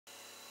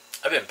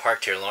I've been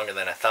parked here longer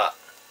than I thought.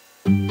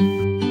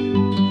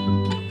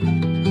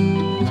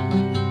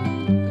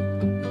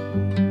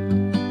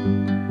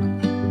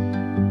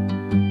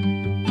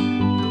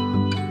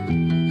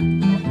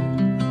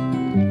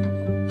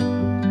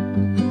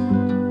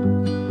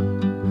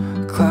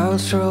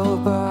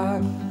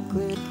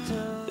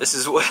 This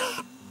is what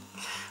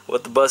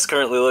the bus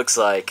currently looks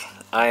like.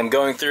 I am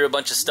going through a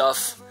bunch of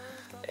stuff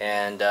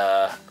and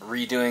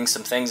redoing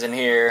some things in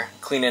here,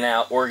 cleaning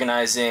out,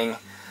 organizing.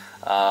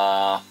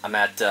 I'm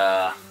at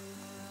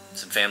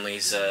some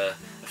family's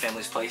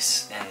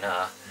place in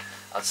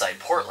outside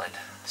Portland.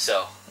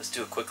 So let's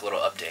do a quick little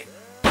update.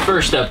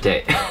 First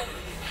update.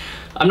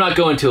 I'm not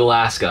going to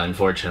Alaska,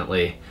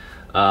 unfortunately.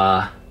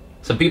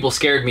 Some people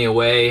scared me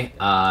away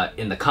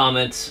in the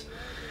comments,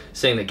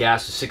 saying that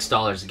gas was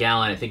 $6 a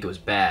gallon. I think it was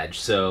badge.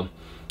 So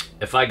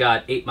if I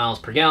got 8 miles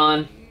per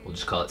gallon, we'll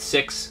just call it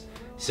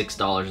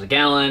 $6 a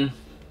gallon.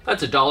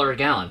 That's $1 a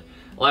gallon.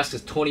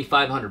 Alaska's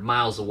 2,500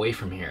 miles away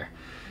from here.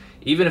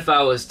 Even if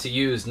I was to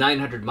use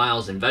 900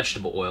 miles in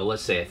vegetable oil,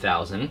 let's say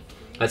 1,000,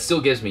 that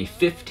still gives me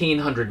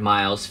 1,500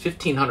 miles,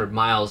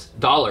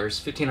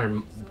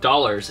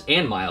 $1,500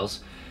 and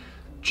miles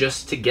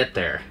just to get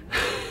there.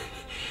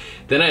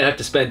 Then I'd have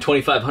to spend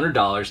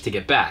 $2,500 to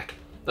get back.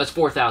 That's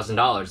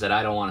 $4,000 that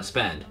I don't want to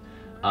spend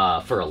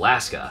for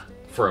Alaska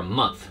for a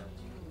month.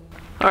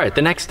 All right,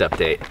 the next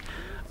update.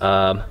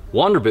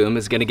 Wanderboom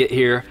is gonna get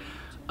here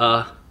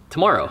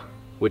tomorrow,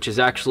 which is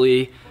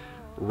actually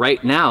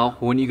right now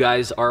when you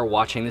guys are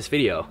watching this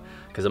video,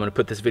 because I'm gonna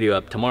put this video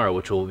up tomorrow,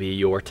 which will be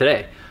your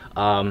today.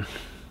 I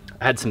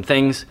had some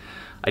things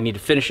I need to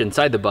finish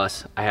inside the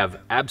bus. I have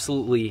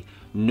absolutely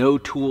no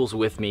tools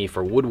with me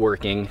for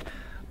woodworking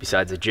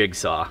besides a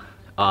jigsaw.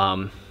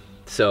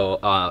 So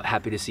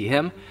happy to see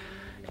him,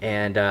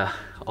 and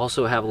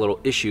also have a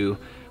little issue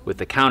with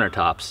the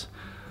countertops.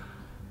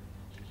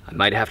 I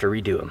might have to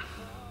redo them.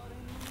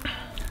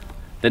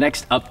 The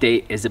next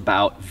update is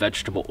about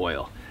vegetable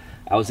oil.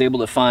 I was able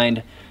to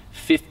find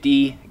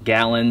 50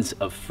 gallons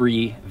of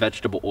free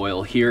vegetable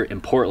oil here in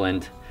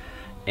Portland,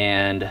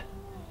 and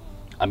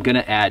I'm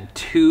gonna add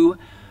 2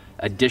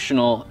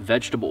 additional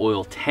vegetable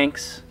oil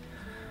tanks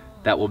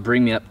that will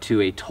bring me up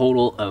to a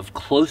total of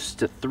close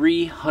to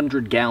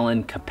 300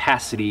 gallon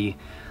capacity,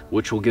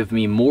 which will give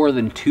me more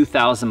than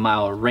 2,000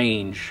 mile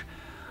range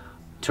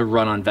to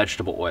run on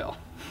vegetable oil.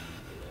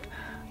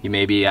 You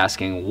may be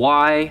asking,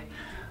 why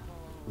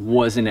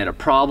wasn't it a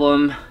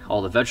problem,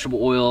 all the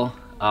vegetable oil?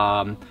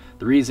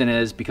 The reason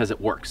is because it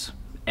works,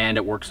 and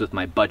it works with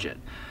my budget.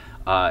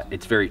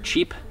 It's very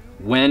cheap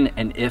when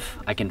and if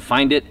I can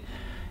find it.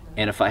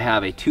 And if I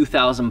have a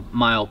 2,000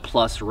 mile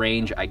plus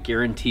range, I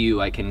guarantee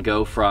you I can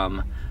go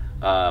from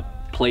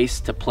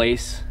place to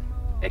place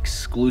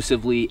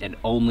exclusively and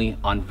only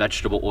on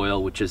vegetable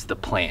oil, which is the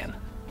plan.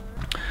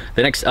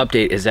 The next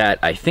update is that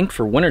I think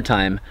for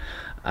wintertime,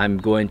 I'm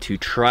going to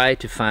try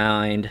to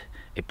find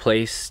a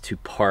place to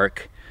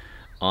park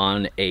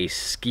on a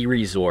ski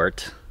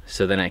resort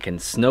so then I can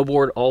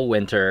snowboard all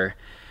winter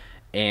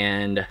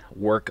and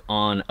work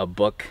on a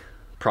book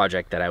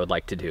project that I would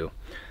like to do.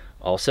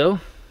 Also,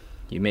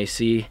 you may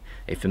see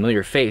a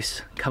familiar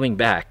face coming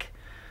back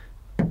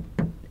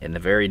in the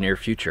very near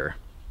future.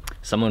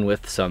 Someone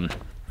with some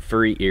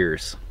furry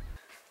ears.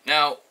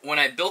 Now, when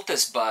I built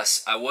this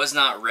bus, I was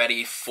not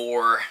ready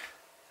for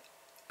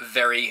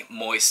very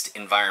moist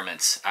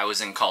environments. I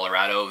was in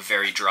Colorado,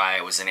 very dry.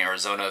 I was in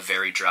Arizona,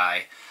 very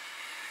dry.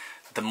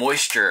 The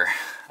moisture,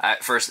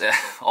 at first,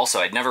 also,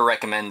 I'd never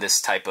recommend this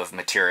type of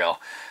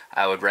material.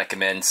 I would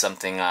recommend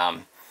something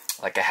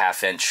like a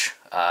 1/2 inch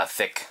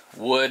thick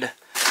wood.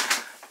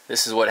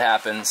 This is what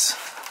happens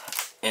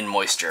in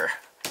moisture.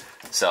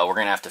 So we're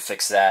gonna have to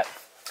fix that.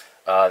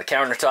 The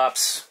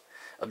countertops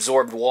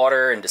absorbed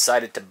water and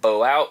decided to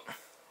bow out.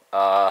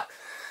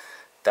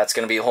 That's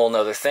gonna be a whole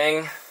nother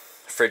thing.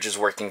 Fridge is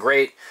working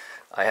great.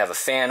 I have a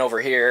fan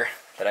over here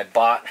that I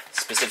bought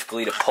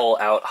specifically to pull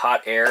out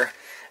hot air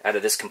out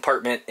of this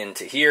compartment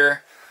into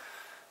here.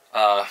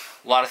 A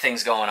lot of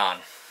things going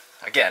on.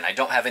 Again, I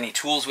don't have any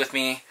tools with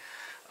me.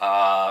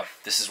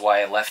 This is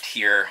why I left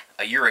here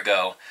a year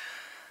ago.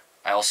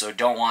 I also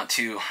don't want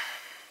to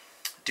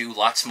do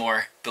lots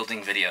more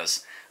building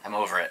videos. I'm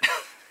over it.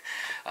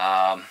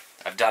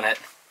 I've done it.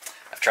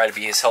 I've tried to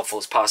be as helpful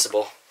as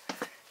possible,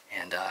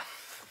 and I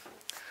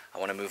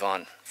want to move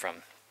on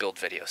from build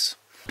videos.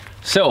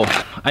 So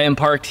I am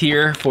parked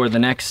here for the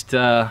next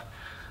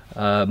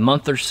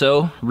month or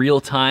so,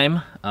 real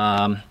time.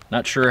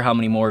 Not sure how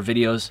many more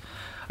videos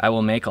I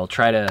will make. I'll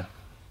try to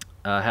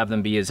have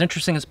them be as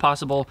interesting as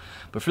possible,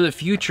 but for the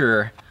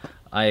future,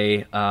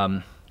 I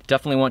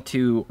definitely want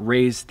to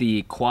raise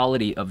the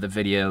quality of the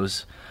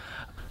videos.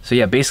 So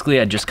yeah, basically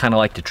I just kind of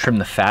like to trim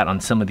the fat on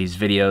some of these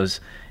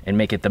videos and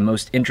make it the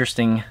most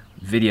interesting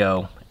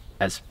video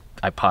as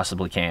I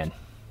possibly can.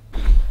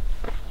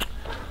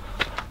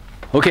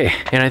 Okay,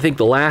 and I think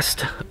the last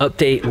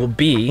update will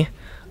be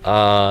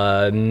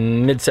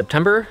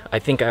mid-September. I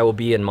think I will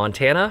be in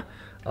Montana,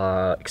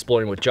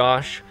 exploring with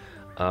Josh,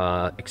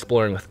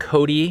 exploring with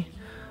Cody.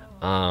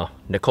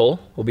 Nicole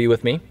will be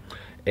with me,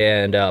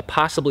 and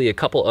possibly a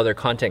couple other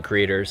content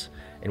creators,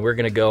 and we're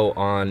gonna go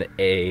on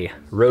a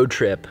road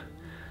trip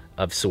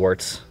of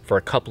sorts for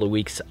a couple of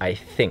weeks, I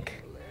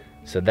think.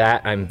 So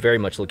that I'm very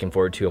much looking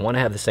forward to. I want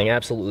to have this thing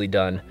absolutely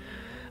done,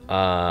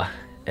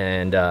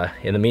 and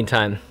in the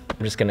meantime,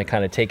 I'm just gonna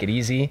kind of take it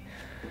easy,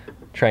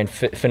 try and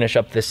finish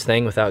up this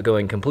thing without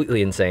going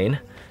completely insane,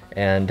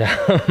 and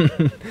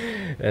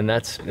and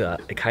that's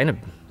kind of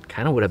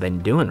what I've been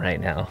doing right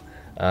now.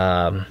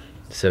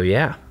 So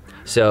yeah,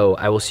 so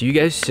I will see you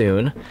guys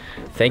soon.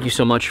 Thank you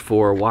so much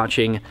for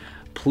watching.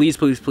 Please,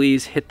 please,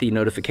 please hit the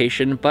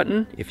notification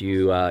button if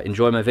you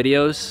enjoy my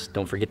videos.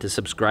 Don't forget to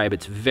subscribe,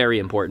 it's very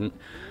important.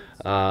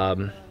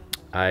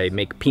 I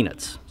make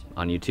peanuts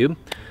on YouTube,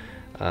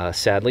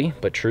 sadly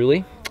but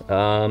truly.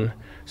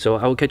 So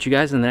I will catch you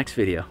guys in the next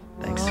video.